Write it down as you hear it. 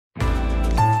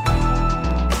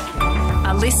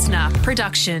listener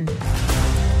production.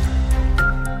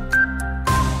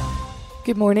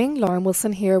 Good morning, Lauren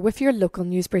Wilson here with your local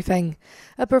news briefing.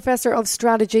 A professor of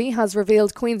strategy has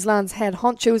revealed Queensland's head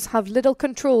honchos have little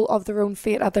control of their own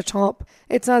fate at the top.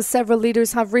 It's as several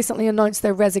leaders have recently announced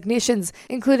their resignations,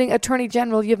 including Attorney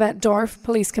General Yvette Dorff,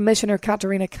 Police Commissioner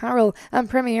Katarina Carroll and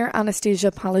Premier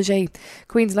Anastasia Palaszczuk.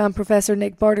 Queensland Professor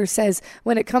Nick Barter says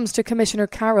when it comes to Commissioner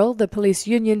Carroll, the police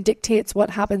union dictates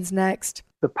what happens next.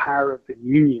 The power of the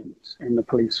unions in the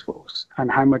police force and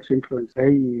how much influence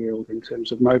they yield in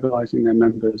terms of mobilising their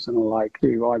members and the like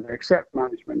to either accept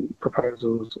management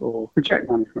proposals or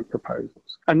reject management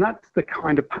proposals. And that's the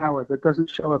kind of power that doesn't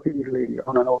show up easily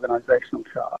on an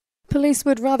organisational chart. Police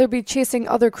would rather be chasing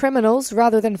other criminals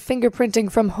rather than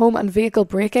fingerprinting from home and vehicle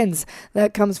break-ins.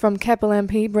 That comes from Keppel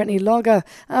MP Brittany Laga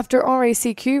after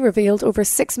RACQ revealed over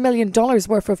 $6 million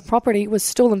worth of property was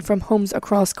stolen from homes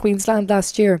across Queensland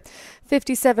last year.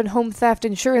 57 home theft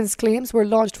insurance claims were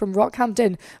lodged from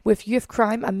Rockhampton, with youth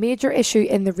crime a major issue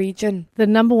in the region. The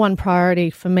number one priority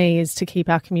for me is to keep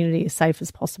our community as safe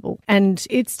as possible. And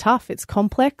it's tough, it's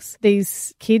complex.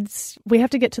 These kids, we have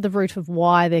to get to the root of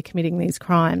why they're committing these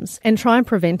crimes and try and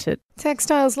prevent it.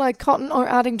 Textiles like cotton are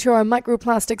adding to our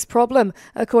microplastics problem,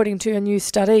 according to a new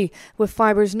study, with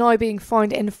fibres now being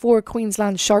found in 4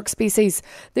 Queensland shark species.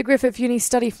 The Griffith Uni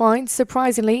study finds,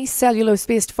 surprisingly,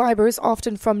 cellulose-based fibres,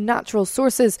 often from natural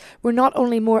sources, were not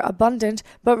only more abundant,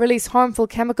 but release harmful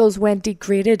chemicals when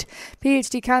degraded.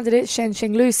 PhD candidate Shen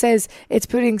Xing Lu says it's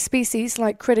putting species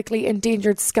like critically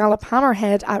endangered scallop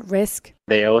hammerhead at risk.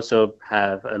 They also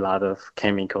have a lot of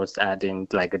chemicals adding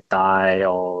like a dye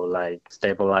or like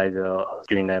stabilizer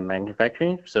during their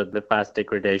manufacturing. So the fast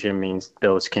degradation means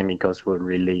those chemicals will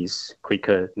release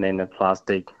quicker than the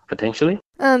plastic potentially.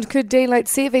 And could daylight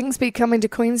savings be coming to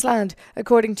Queensland?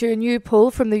 According to a new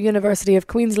poll from the University of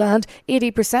Queensland,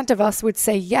 80% of us would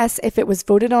say yes if it was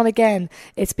voted on again.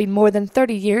 It's been more than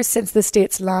 30 years since the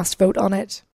state's last vote on it.